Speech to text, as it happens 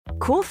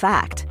Cool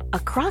fact, a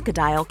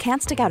crocodile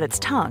can't stick out its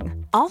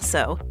tongue.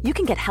 Also, you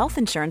can get health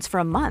insurance for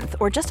a month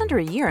or just under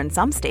a year in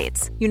some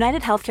states.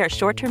 United Healthcare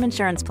short-term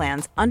insurance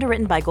plans,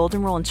 underwritten by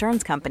Golden Rule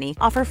Insurance Company,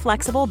 offer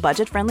flexible,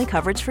 budget-friendly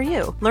coverage for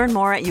you. Learn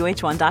more at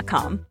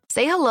uh1.com.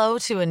 Say hello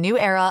to a new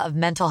era of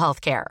mental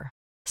health care.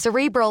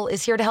 Cerebral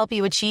is here to help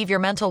you achieve your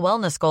mental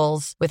wellness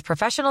goals with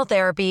professional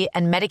therapy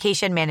and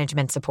medication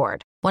management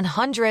support.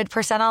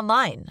 100%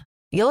 online.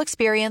 You'll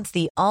experience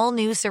the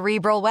all-new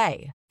Cerebral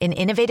Way, an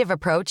innovative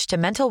approach to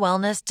mental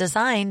wellness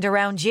designed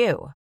around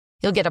you.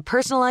 You'll get a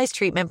personalized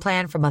treatment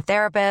plan from a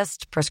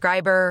therapist,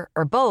 prescriber,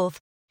 or both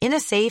in a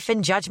safe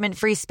and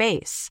judgment-free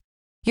space.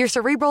 Your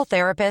Cerebral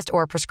therapist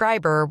or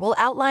prescriber will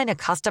outline a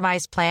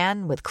customized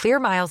plan with clear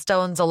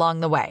milestones along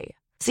the way,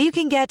 so you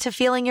can get to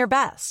feeling your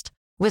best.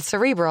 With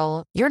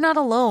Cerebral, you're not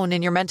alone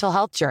in your mental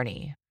health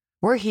journey.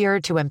 We're here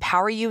to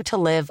empower you to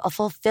live a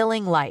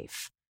fulfilling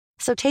life.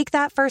 So take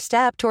that first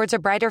step towards a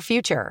brighter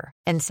future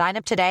and sign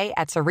up today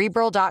at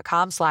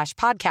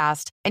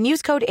Cerebral.com/podcast and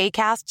use code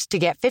ACAST to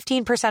get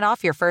 15%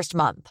 off your first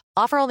month.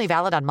 Offer only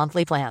valid on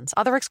monthly plans.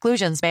 Other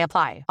exclusions may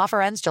apply.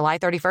 Offer ends July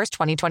 31st,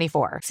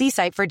 2024. See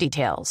site for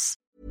details.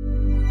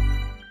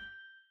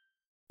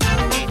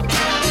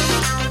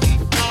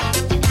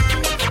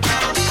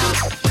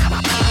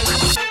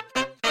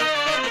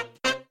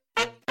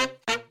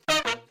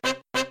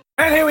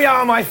 And here we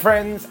are, my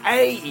friends.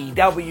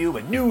 AEW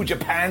and New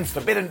Japan's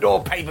Forbidden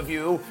Door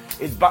pay-per-view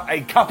is but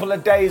a couple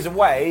of days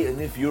away, and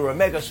if you're a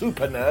mega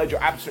super nerd,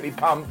 you're absolutely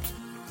pumped.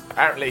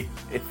 Apparently,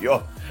 if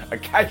you're a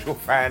casual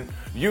fan,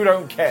 you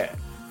don't care.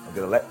 I'm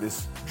going to let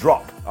this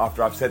drop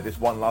after I've said this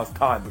one last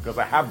time, because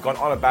I have gone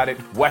on about it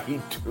way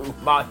too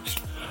much.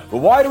 But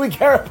why do we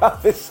care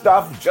about this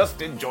stuff?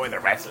 Just enjoy the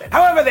wrestling.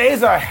 However, there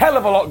is a hell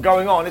of a lot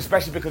going on,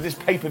 especially because this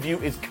pay-per-view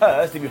is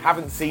cursed. If you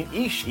haven't seen,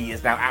 Ishii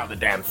is now out of the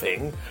damn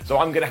thing, so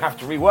I'm going to have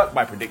to rework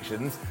my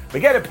predictions.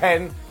 But get a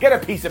pen, get a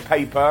piece of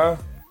paper,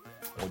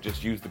 or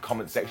just use the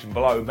comment section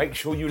below. Make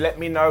sure you let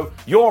me know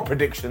your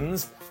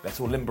predictions. Let's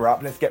all limber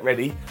up, let's get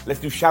ready. Let's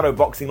do shadow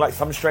boxing like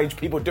some strange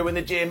people do in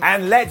the gym,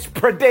 and let's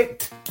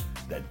predict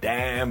the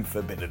damn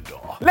Forbidden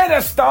Door. Let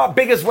us start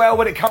big as well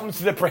when it comes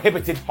to the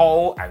prohibited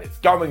hole, and it's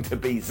going to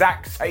be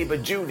Zack Sabre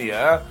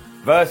Jr.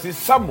 versus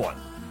someone.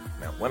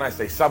 Now, when I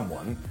say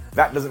someone,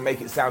 that doesn't make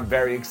it sound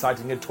very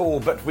exciting at all,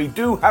 but we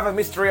do have a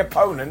mystery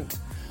opponent,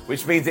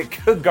 which means it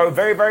could go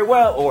very, very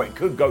well, or it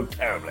could go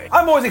terribly.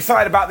 I'm always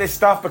excited about this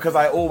stuff because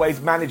I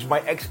always manage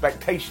my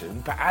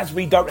expectations, but as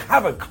we don't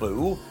have a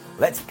clue,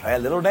 let's play a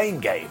little name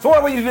game. So what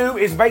I want you to do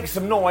is make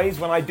some noise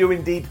when I do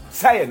indeed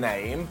say a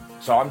name.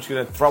 So I'm just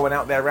going to throw one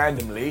out there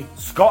randomly.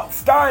 Scott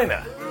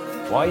Steiner.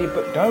 Why you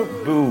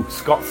don't boo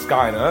Scott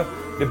Steiner.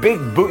 The big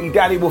booty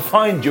daddy will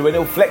find you and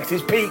he'll flex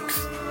his peaks.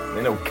 And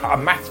then he'll cut a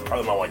maths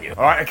promo on you.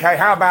 All right, okay,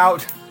 how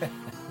about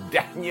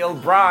Daniel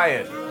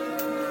Bryan?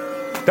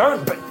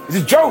 It's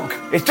a joke.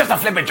 It's just a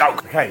flippin'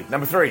 joke. Okay,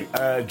 number 3.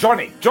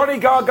 Johnny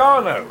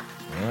Gargano.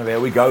 Oh, there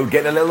we go,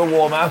 getting a little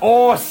warmer.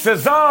 Or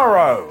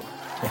Cesaro.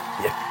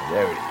 Yeah,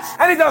 there it is.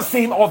 And it does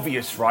seem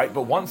obvious, right?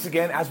 But once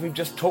again, as we've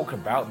just talked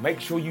about, make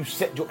sure you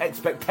set your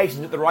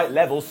expectations at the right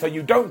level so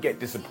you don't get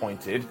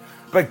disappointed.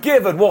 But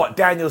given what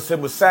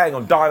Danielson was saying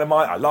on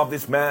Dynamite, I love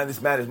this man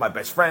is my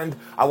best friend,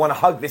 I want to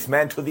hug this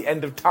man till the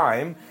end of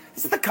time,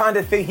 this is the kind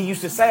of thing he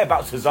used to say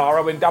about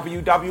Cesaro in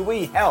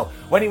WWE. Hell,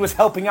 when he was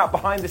helping out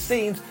behind the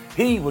scenes,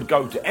 he would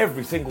go to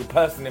every single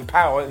person in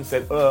power and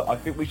said, I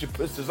think we should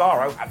put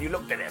Cesaro. Have you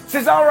looked at him?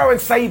 Cesaro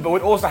and Sabre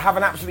would also have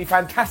an absolutely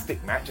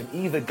fantastic match, and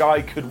either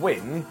guy could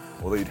win,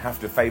 although you'd have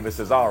to favour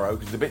Cesaro,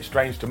 because it's a bit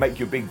strange to make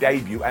your big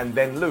debut and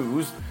then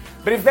lose.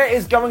 But if there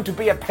is going to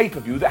be a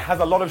pay-per-view that has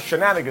a lot of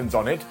shenanigans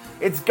on it,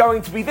 it's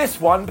going to be this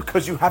one,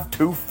 because you have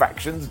two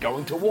factions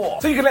going to war.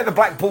 So you can let the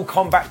Blackpool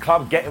Combat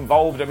Club get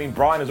involved. I mean,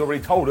 Brian has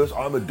already told us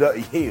I'm a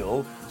dirty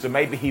heel, so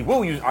maybe he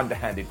will use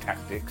underhanded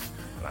tactics.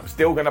 And I'm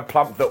still going to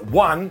plump that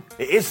 1,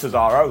 it is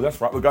Cesaro, that's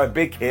right, we're going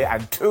big here,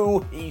 and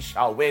 2, he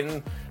shall win.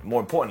 And more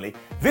importantly,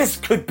 this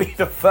could be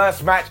the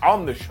first match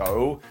on the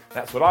show.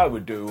 That's what I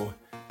would do.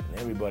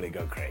 Everybody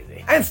go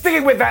crazy. And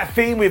sticking with that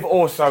theme, we've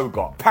also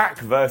got Pac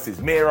versus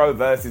Miro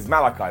versus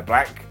Malachi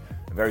Black.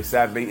 And very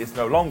sadly, it's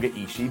no longer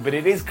Ishii, but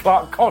it is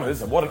Clark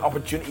Connors, and what an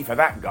opportunity for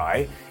that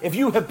guy. If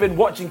you have been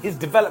watching his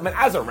development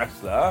as a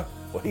wrestler,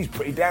 well, he's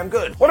pretty damn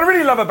good. What I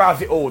really love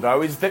about it all,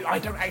 though, is that I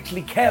don't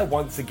actually care,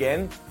 once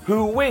again,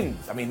 who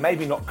wins. I mean,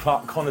 maybe not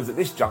Clark Connors at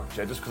this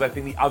juncture, just because I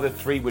think the other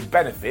 3 would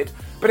benefit.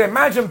 But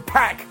imagine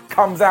Pac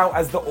comes out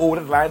as the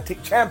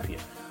All-Atlantic champion.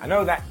 I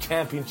know that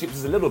championship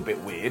is a little bit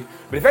weird,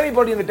 but if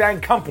anybody in the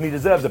damn company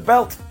deserves a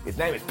belt, his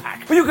name is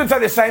Pac. But you can say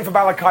the same for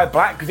Malachi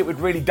Black, because it would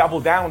really double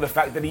down on the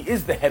fact that he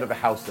is the head of the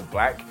House of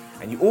Black,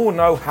 and you all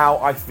know how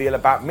I feel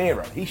about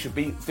Miro. He should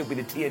still be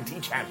the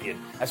TNT champion,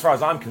 as far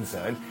as I'm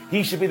concerned.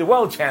 He should be the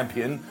world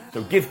champion,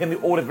 so give him the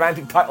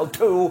All-Atlantic title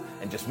too,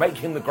 and just make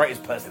him the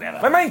greatest person ever.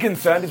 My main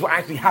concern is what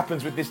actually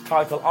happens with this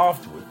title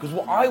afterwards, because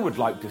what I would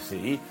like to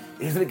see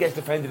is that it gets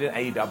defended in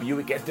AEW,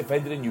 it gets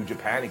defended in New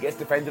Japan, it gets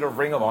defended on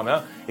Ring of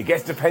Honor, it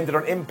gets defended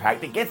on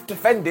Impact, it gets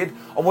defended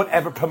on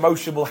whatever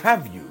promotion will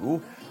have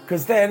you,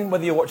 because then,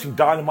 whether you're watching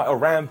Dynamite or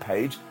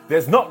Rampage,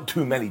 there's not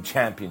too many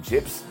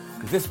championships,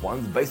 because this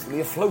one's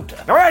basically a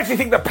floater. Now, I actually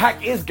think the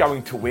Pac is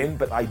going to win,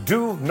 but I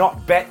do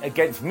not bet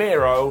against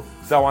Miro,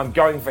 so I'm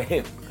going for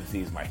him, because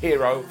he's my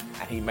hero,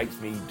 and he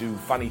makes me do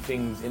funny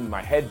things in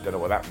my head. Don't know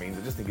what that means.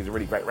 I just think he's a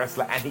really great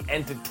wrestler, and he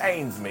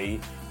entertains me.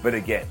 But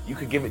again, you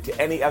could give it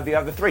to any of the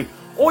other three,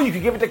 or you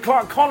could give it to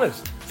Clark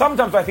Connors.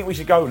 Sometimes I think we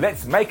should go,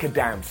 let's make a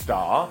damn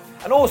star,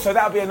 and also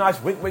that would be a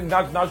nice wink, wink,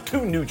 nudge, nudge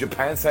to New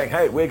Japan, saying,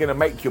 hey, we're going to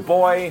make your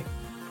boy.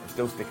 I'm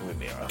still sticking with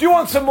Miro. Do you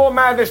want some more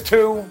madness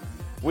too?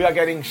 We are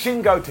getting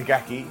Shingo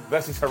Takagi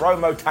versus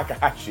Hiromu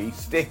Takahashi,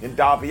 Sting and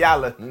Darby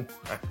Allin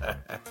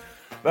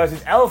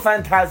versus El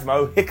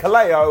Phantasmo,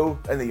 Hikuleo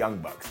and the Young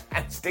Bucks.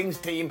 And Sting's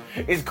team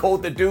is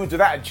called the Dudes with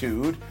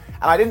Attitude.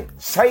 And I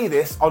didn't say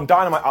this on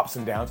Dynamite Ups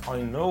and Downs.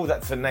 I know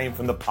that's a name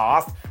from the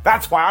past.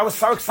 That's why I was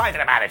so excited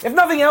about it. If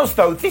nothing else,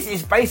 though, this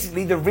is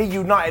basically the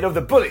reunited of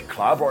the Bullet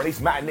Club, or at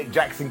least Matt and Nick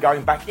Jackson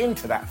going back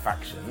into that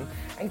faction.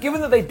 And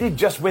given that they did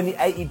just win the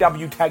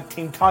AEW Tag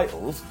Team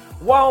titles,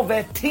 while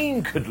their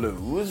team could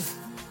lose,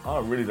 I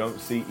really don't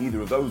see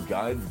either of those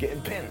guys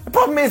getting pinned. The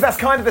problem is that's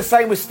kind of the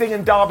same with Sting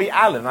and Darby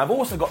Allin. I've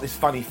also got this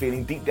funny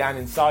feeling deep down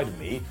inside of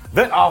me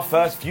that our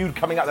first feud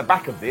coming out the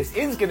back of this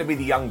is going to be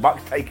the Young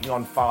Bucks taking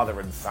on father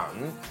and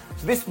son.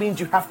 So this means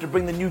you have to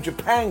bring the New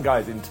Japan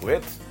guys into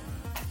it.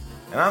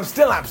 And I'm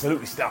still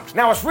absolutely stumped.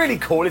 Now what's really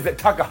cool is that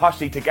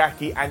Takahashi,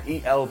 Tagaki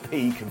and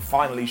ELP can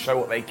finally show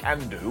what they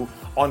can do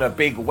on a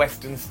big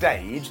Western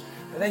stage.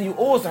 But then you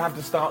also have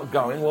to start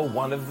going, well,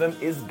 one of them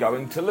is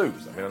going to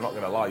lose. I mean, I'm not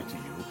going to lie to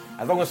you.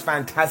 As long as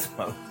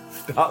Phantasmo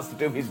starts to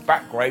do his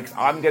back rakes,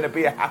 I'm going to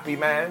be a happy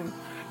man.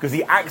 Because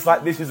he acts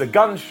like this is a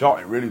gunshot,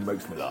 it really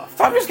makes me laugh.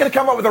 So I'm just going to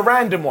come up with a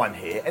random one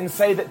here and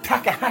say that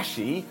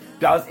Takahashi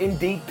does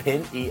indeed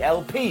pin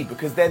ELP,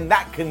 because then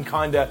that can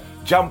kind of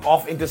jump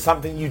off into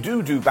something you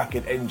do back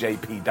at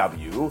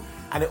NJPW,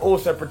 and it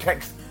also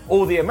protects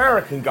all the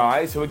American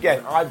guys who,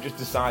 again, I've just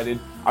decided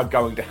are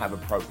going to have a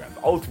program.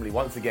 But ultimately,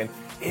 once again,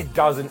 it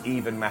doesn't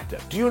even matter.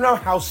 Do you know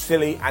how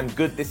silly and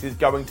good this is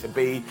going to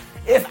be?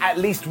 If at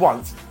least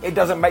once it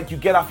doesn't make you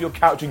get off your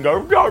couch and go,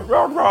 rah,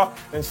 rah, rah,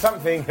 then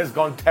something has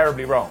gone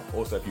terribly wrong.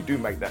 Also, if you do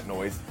make that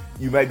noise,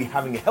 you may be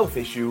having a health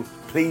issue.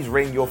 Please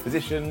ring your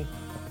physician.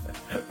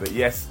 But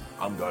yes,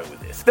 I'm going with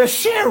this. The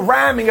sheer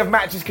ramming of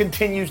matches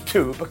continues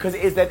too, because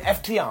it is then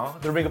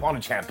FTR, the Ring of Honor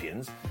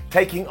champions,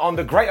 taking on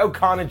the Great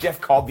O'Khan and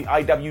Jeff Cobb, the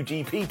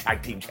IWGP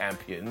Tag Team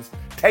champions,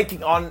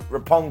 taking on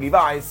Roppongi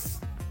Vice,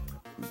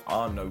 who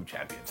are no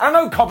champions. I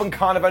know Cobb and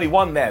Khan have only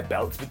won their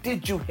belts, but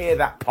did you hear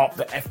that pop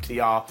that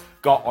FTR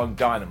got on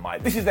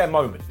Dynamite? This is their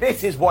moment.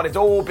 This is what it's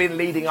all been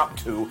leading up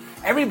to.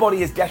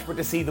 Everybody is desperate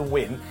to see them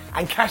win,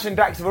 and Cash and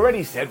Dax have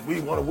already said,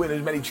 we want to win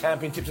as many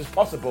championships as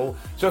possible,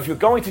 so if you're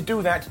going to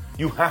do that,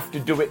 you have to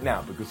do it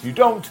now, because if you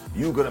don't,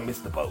 you're going to miss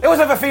the boat. I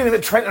also have a feeling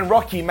that Trent and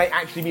Rocky may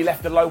actually be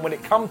left alone when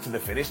it comes to the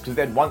finish, because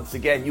then once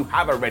again, you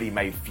have a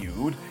ready-made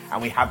feud,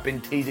 and we have been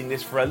teasing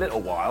this for a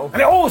little while.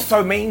 And it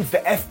also means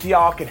that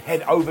FTR can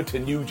head over to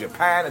New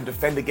Japan and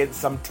defend against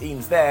some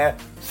teams there,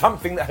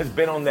 something that has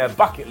been on their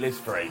bucket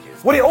list for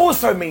ages. What it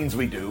also means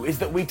we do is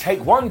that we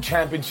take one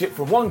championship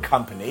from one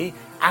company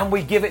and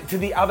we give it to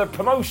the other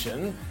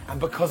promotion, and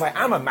because I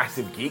am a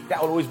massive geek,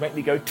 that will always make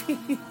me go tee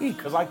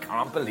because I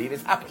can't believe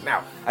it's happened.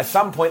 Now, at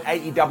some point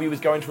AEW is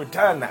going to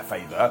return that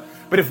favour,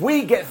 but if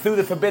we get through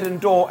the Forbidden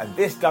Door and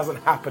this doesn't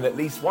happen at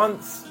least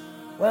once,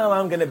 well,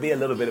 I'm going to be a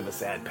little bit of a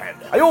sad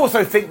panda. I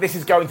also think this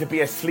is going to be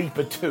a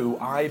sleeper too.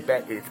 I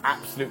bet it's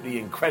absolutely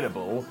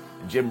incredible.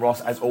 Jim Ross,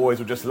 as always,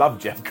 will just love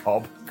Jeff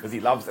Cobb because he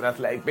loves an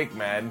athletic big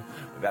man.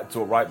 But that's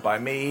all right by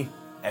me.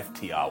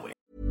 FTR win.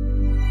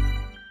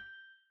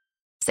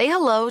 Say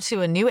hello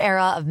to a new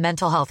era of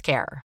mental health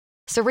care.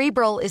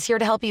 Cerebral is here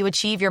to help you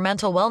achieve your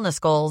mental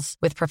wellness goals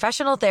with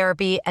professional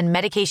therapy and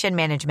medication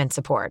management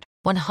support.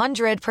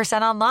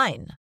 100%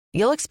 online.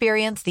 You'll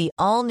experience the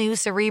all-new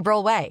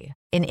Cerebral Way,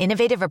 an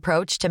innovative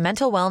approach to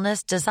mental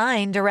wellness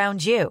designed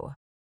around you.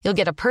 You'll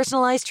get a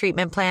personalized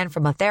treatment plan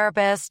from a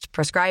therapist,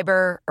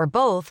 prescriber, or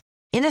both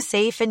in a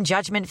safe and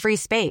judgment-free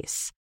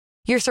space.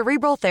 Your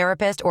Cerebral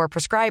therapist or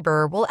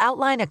prescriber will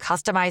outline a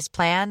customized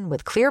plan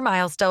with clear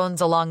milestones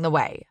along the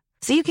way,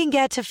 so you can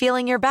get to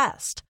feeling your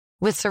best.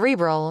 With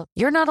Cerebral,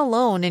 you're not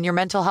alone in your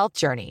mental health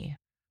journey.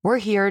 We're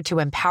here to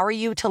empower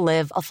you to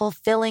live a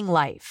fulfilling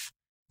life.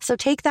 So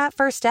take that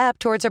first step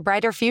towards a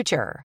brighter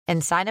future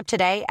and sign up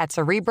today at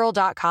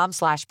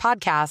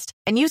Cerebral.com/podcast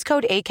and use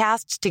code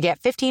ACAST to get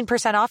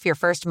 15% off your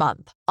first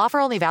month. Offer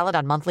only valid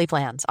on monthly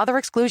plans. Other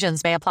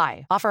exclusions may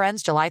apply. Offer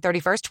ends July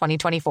 31st,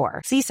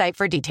 2024. See site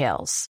for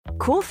details.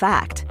 Cool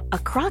fact, a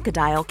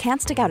crocodile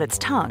can't stick out its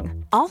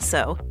tongue.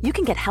 Also, you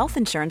can get health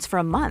insurance for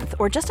a month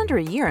or just under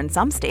a year in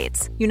some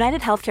states.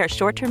 United Healthcare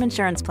short-term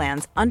insurance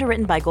plans,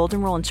 underwritten by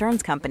Golden Rule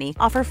Insurance Company,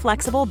 offer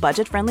flexible,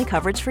 budget-friendly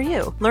coverage for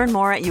you. Learn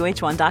more at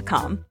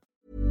UH1.com.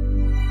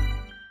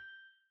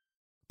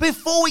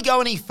 Before we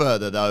go any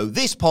further, though,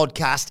 this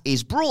podcast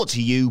is brought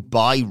to you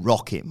by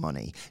Rocket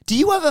Money. Do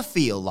you ever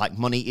feel like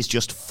money is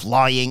just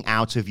flying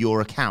out of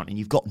your account and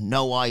you've got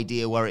no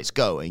idea where it's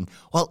going?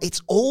 Well,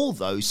 it's all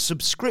those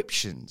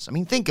subscriptions. I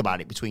mean, think about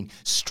it. Between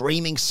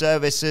streaming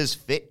services,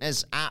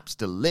 fitness apps,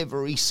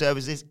 delivery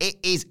services, it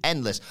is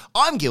endless.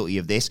 I'm guilty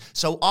of this,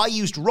 so I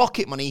used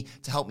Rocket Money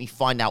to help me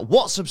find out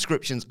what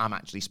subscriptions I'm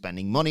actually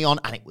spending money on,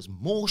 and it was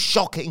more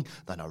shocking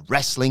than a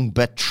wrestling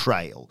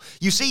betrayal.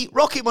 You see,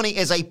 Rocket Money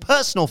is a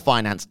personal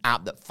finance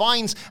app that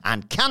finds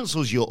and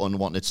cancels your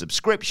unwanted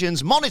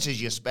subscriptions,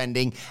 monitors your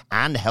spending,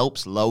 and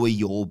helps lower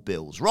your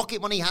bills.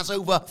 Rocket Money has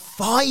over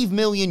 5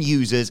 million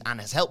users and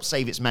has helped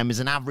save its members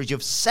an average of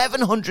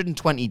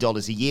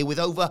 $720 a year with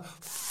over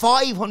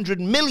 $500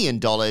 million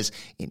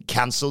in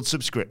cancelled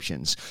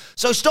subscriptions.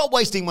 So stop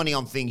wasting money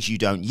on things you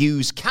don't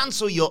use.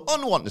 Cancel your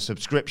unwanted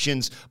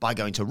subscriptions by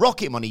going to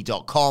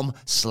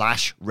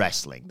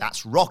rocketmoney.com/wrestling.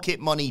 That's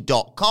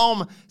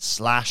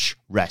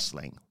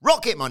rocketmoney.com/wrestling.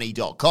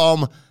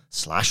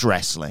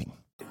 rocketmoney.com/wrestling.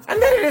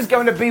 And then it is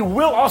going to be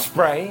Will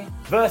Ospreay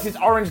versus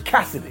Orange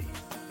Cassidy.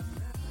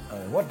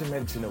 What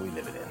dimension are we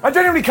living in? I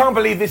genuinely can't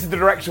believe this is the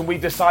direction we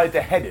decided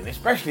to head in,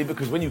 especially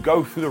because when you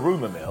go through the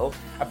rumour mill,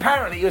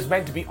 apparently it was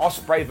meant to be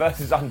Ospreay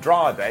versus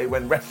Andrade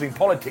when Wrestling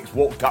Politics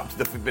walked up to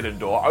the Forbidden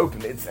Door,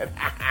 opened it and said,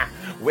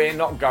 we're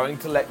not going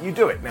to let you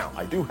do it. Now,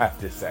 I do have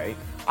to say,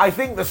 I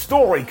think the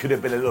story could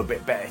have been a little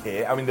bit better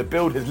here. I mean, the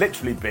build has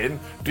literally been,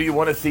 do you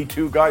want to see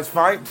two guys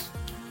fight?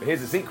 But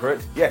here's the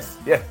secret. Yes,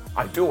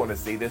 I do want to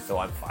see this, so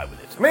I'm fine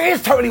with it. I mean, it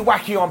is totally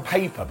wacky on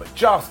paper, but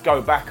just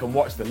go back and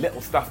watch the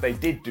little stuff they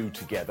did do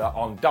together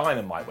on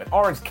Dynamite. When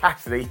Orange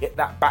Cassidy hit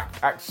that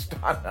backpack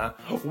stunner,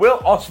 Will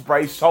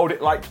Ospreay sold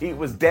it like he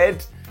was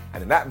dead,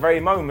 and in that very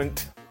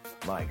moment,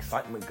 my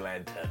excitement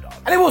gland turned on.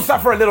 And it will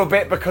suffer a little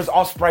bit because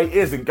Ospreay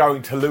isn't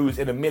going to lose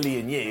in a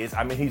million years.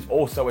 I mean, he's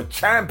also a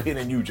champion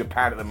in New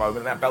Japan at the moment,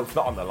 and that belt's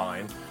not on the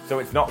line, so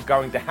it's not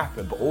going to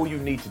happen. But all you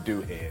need to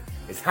do here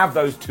is have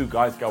those two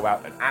guys go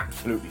out and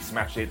absolutely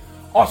smash it.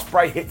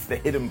 Ospreay hits the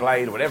hidden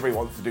blade or whatever he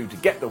wants to do to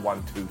get the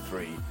 1, 2,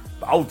 3.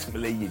 But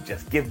ultimately, you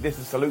just give this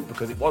a salute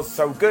because it was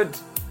so good.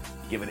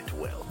 Giving it to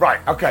Will.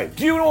 Right, okay.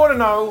 Do you want to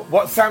know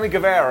what Sammy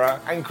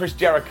Guevara and Chris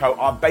Jericho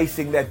are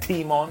basing their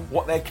team on?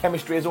 What their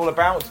chemistry is all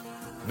about?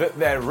 That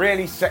they're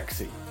really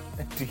sexy.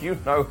 Do you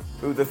know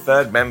who the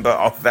third member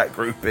of that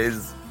group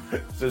is?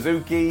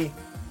 Suzuki.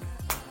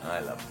 I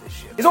love this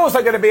shit. It's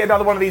also going to be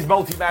another one of these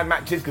multi-man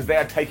matches because they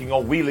are taking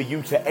on Wheeler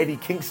Yuta, Eddie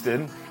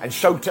Kingston, and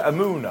Shota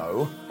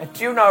Umino. And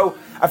do you know,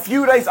 a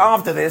few days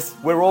after this,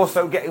 we're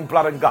also getting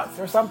blood and guts.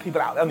 There are some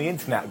people out there on the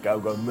internet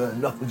going, man,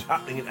 nothing's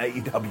happening in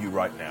AEW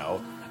right now.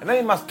 And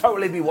they must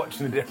totally be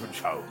watching a different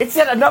show. It's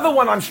yet another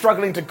one I'm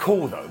struggling to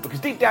call, though, because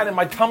deep down in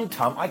my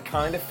tum-tum, I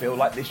kind of feel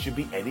like this should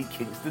be Eddie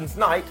Kingston's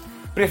night.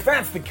 But if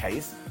that's the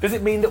case, does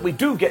it mean that we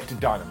do get to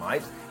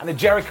Dynamite and the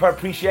Jericho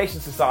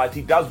Appreciation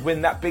Society does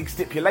win that big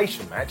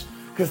stipulation match?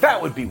 Because that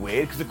would be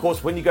weird, because of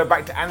course when you go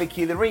back to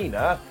Anarchy in the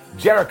Arena,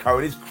 Jericho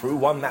and his crew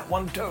won that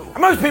one too. And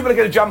most people are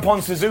going to jump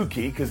on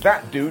Suzuki, because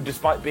that dude,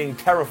 despite being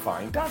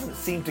terrifying, doesn't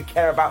seem to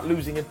care about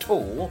losing at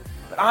all.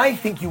 But I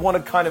think you want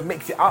to kind of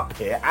mix it up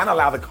here and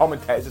allow the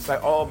commentators to say,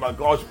 oh my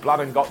gosh, blood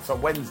and guts on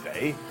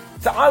Wednesday.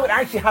 So I would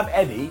actually have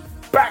Eddie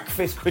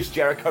backfist Chris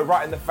Jericho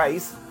right in the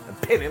face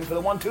and pin him for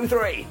the 1, 2,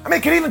 3. I mean,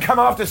 it can even come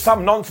after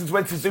some nonsense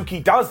when Suzuki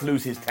does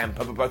lose his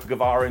temper for both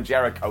Guevara and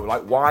Jericho.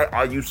 Like, why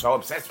are you so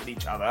obsessed with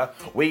each other?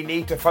 We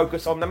need to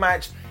focus on the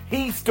match.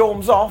 He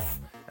storms off,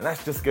 and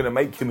that's just going to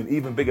make him an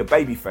even bigger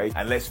babyface.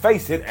 And let's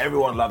face it,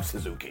 everyone loves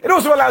Suzuki. It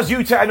also allows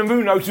Yuta and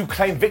Umino to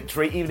claim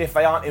victory even if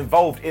they aren't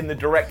involved in the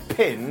direct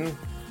pin.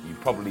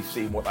 You've probably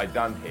seen what I've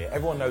done here.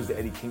 Everyone knows that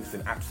Eddie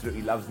Kingston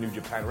absolutely loves New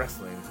Japan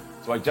Wrestling,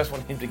 so I just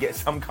want him to get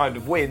some kind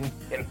of win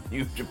in a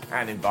New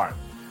Japan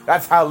environment.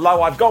 That's how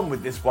low I've gone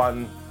with this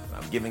one.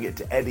 I'm giving it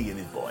to Eddie and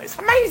his boys.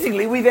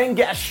 Amazingly, we then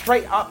get a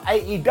straight-up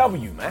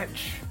AEW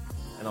match.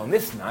 And on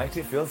this night,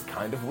 it feels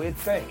kind of weird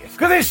saying it.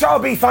 Because this shall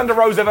be Thunder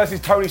Rosa versus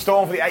Toni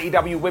Storm for the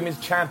AEW Women's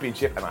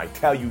Championship. And I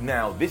tell you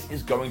now, this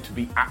is going to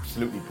be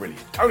absolutely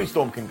brilliant. Toni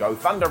Storm can go,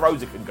 Thunder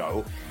Rosa can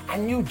go.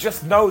 And you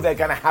just know they're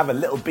going to have a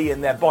little bee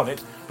in their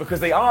bonnet because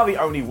they are the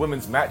only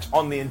women's match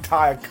on the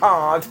entire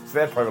card. So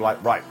they're probably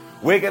like, right,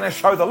 we're going to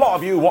show the lot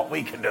of you what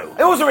we can do.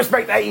 I also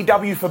respect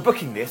AEW for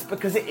booking this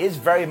because it is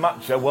very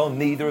much a, well,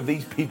 neither of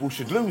these people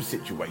should lose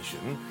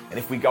situation. And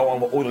if we go on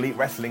what All Elite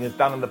Wrestling has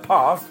done in the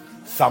past,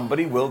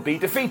 somebody will be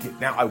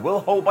defeated. Now, I will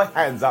hold my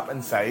hands up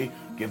and say,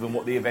 given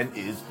what the event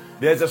is,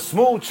 there's a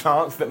small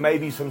chance that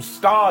maybe some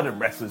Stardom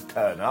wrestlers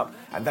turn up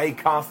and they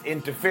cast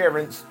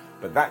interference,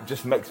 but that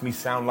just makes me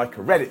sound like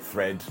a Reddit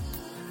thread.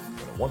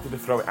 I wanted to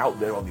throw it out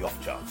there on the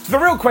off chance. So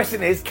the real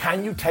question is,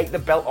 can you take the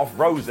belt off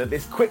Rosa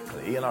this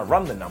quickly? And I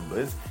run the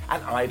numbers,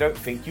 and I don't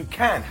think you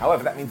can.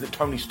 However, that means that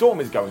Toni Storm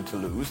is going to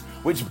lose,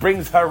 which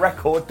brings her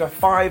record to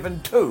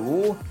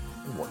 5-2.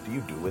 What do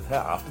you do with her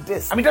after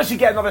this? I mean, does she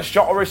get another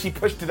shot, or is she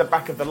pushed to the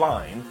back of the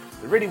line?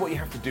 But really what you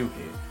have to do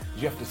here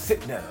is you have to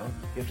sit down,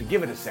 you have to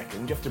give it a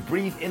second, you have to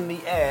breathe in the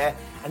air,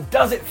 and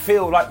does it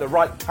feel like the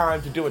right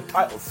time to do a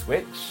title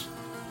switch?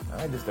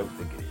 I just don't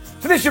think it is.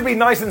 So this should be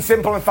nice and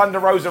simple and Thunder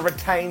Rosa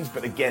retains,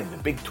 but again, the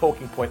big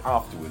talking point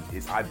afterwards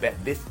is I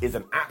bet this is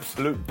an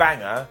absolute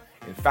banger.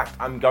 In fact,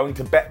 I'm going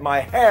to bet my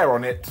hair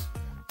on it.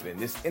 But in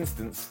this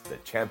instance, the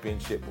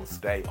championship will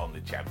stay on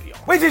the champion.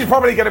 Which is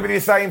probably going to be the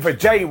same for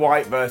Jay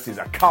White versus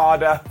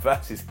Okada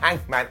versus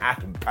Hangman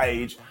Adam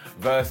Page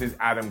versus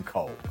Adam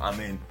Cole. I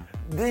mean,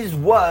 these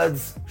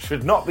words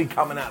should not be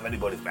coming out of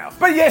anybody's mouth.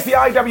 But yes, the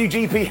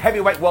IWGP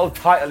Heavyweight World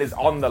title is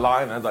on the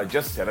line. As I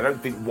just said, I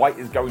don't think White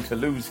is going to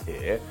lose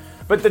here.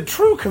 But the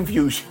true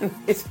confusion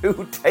is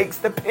who takes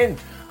the pin.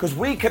 Because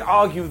we could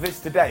argue this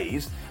to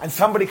days, and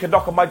somebody could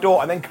knock on my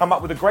door and then come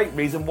up with a great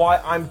reason why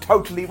I'm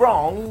totally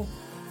wrong.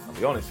 I'll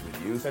be honest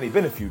with you, it's only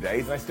been a few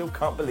days and I still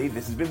can't believe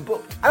this has been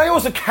booked. And I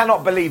also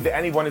cannot believe that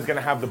anyone is going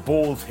to have the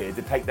balls here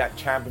to take that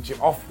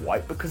championship off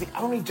White because he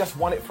only just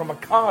won it from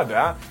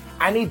Okada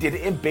and he did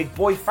it in big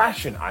boy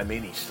fashion. I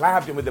mean, he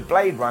slabbed him with the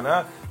Blade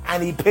Runner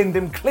and he pinned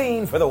him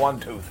clean for the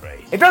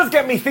 1-2-3. It does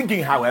get me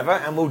thinking, however,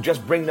 and we'll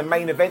just bring the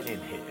main event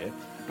in here,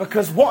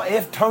 because what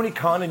if Tony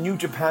Khan and New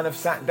Japan have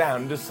sat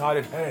down and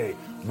decided, hey,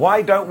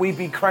 why don't we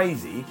be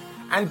crazy?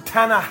 And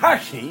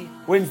Tanahashi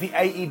wins the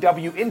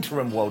AEW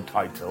Interim World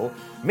title,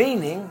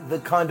 meaning the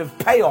kind of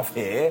payoff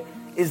here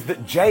is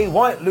that Jay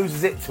White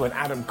loses it to an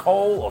Adam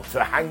Cole or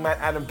to Hangman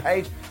Adam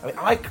Page. I mean,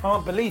 I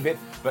can't believe it,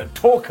 but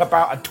talk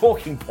about a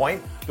talking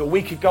point that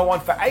we could go on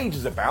for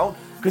ages about,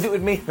 because it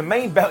would mean the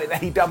main belt in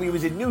AEW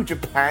is in New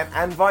Japan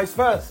and vice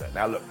versa.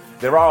 Now look,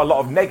 there are a lot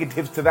of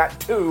negatives to that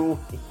too.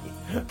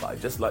 But I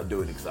just like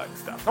doing exciting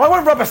stuff. Now, I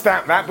won't rubber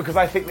stamp that because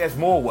I think there's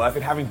more worth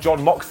in having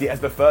Jon Moxley as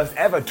the first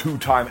ever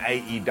two-time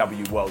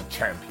AEW World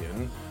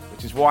Champion,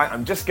 which is why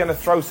I'm just going to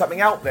throw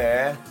something out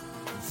there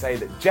and say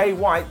that Jay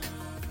White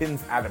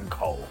pins Adam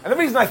Cole. And the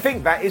reason I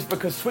think that is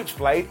because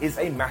Switchblade is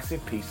a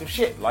massive piece of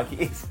shit. Like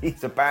he is.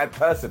 He's a bad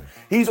person.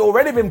 He's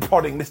already been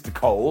prodding Mr.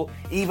 Cole,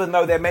 even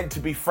though they're meant to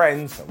be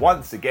friends. So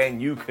once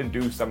again, you can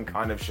do some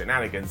kind of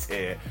shenanigans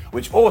here,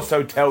 which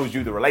also tells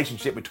you the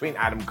relationship between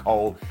Adam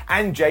Cole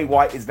and Jay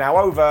White is now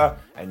over,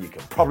 and you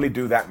can probably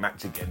do that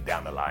match again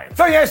down the line.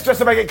 So yes, just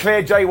to make it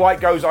clear, Jay White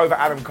goes over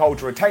Adam Cole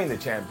to retain the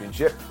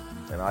championship,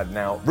 and I've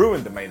now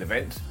ruined the main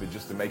event, but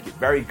just to make it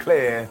very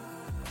clear,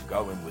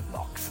 going with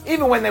Mox.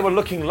 Even when they were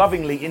looking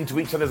lovingly into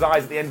each other's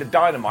eyes at the end of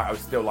Dynamite, I was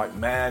still like,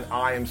 man,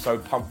 I am so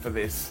pumped for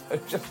this.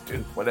 Just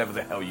do whatever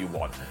the hell you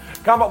want.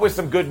 Come up with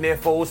some good near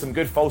falls, some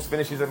good false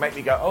finishes that make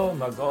me go, oh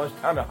my gosh,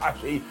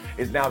 Tanahashi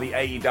is now the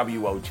AEW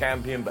World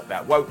Champion, but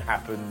that won't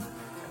happen.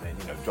 And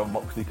then, Jon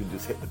Moxley can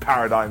just hit the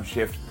paradigm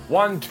shift.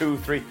 1, 2,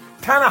 3.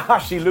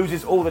 Tanahashi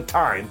loses all the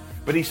time,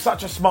 but he's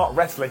such a smart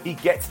wrestler, he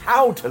gets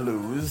how to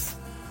lose.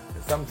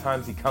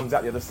 Sometimes he comes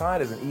out the other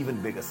side as an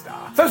even bigger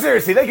star. So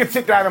seriously, they could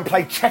sit down and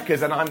play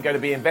checkers and I'm going to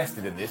be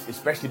invested in this,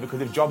 especially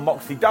because if Jon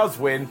Moxley does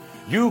win,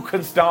 you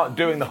can start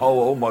doing the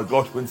whole, oh my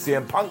gosh, when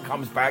CM Punk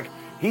comes back,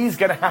 he's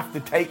going to have to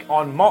take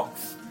on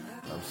Mox.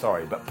 I'm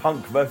sorry, but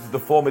Punk versus the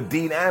former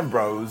Dean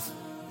Ambrose,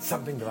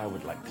 something that I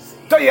would like to see.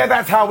 So yeah,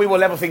 that's how we will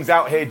level things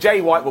out here.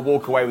 Jay White will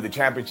walk away with the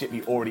championship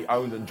he already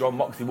owned, and Jon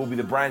Moxley will be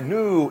the brand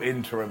new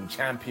interim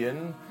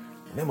champion.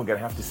 And then we're going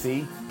to have to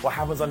see what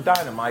happens on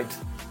Dynamite.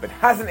 But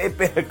hasn't it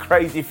been a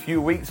crazy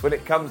few weeks when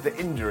it comes to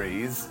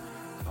injuries?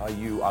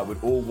 I would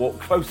all walk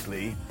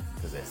closely,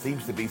 because there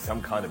seems to be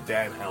some kind of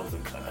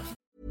Danhausen curse.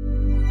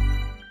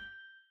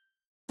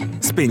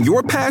 Spin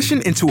your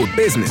passion into a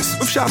business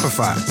with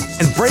Shopify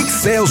and break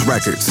sales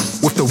records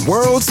with the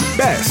world's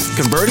best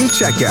converting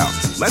checkout.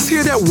 Let's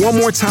hear that one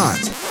more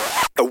time.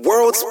 The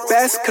world's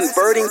best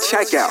converting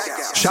checkout.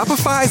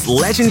 Shopify's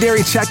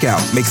legendary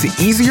checkout makes it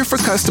easier for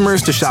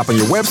customers to shop on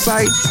your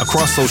website,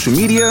 across social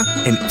media,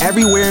 and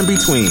everywhere in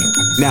between.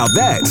 Now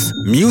that's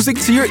music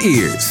to your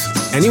ears.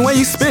 Any way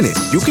you spin it,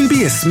 you can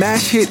be a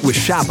smash hit with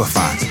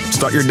Shopify.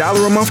 Start your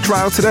 $1 a month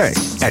trial today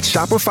at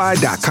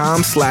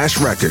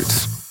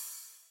shopify.com/records.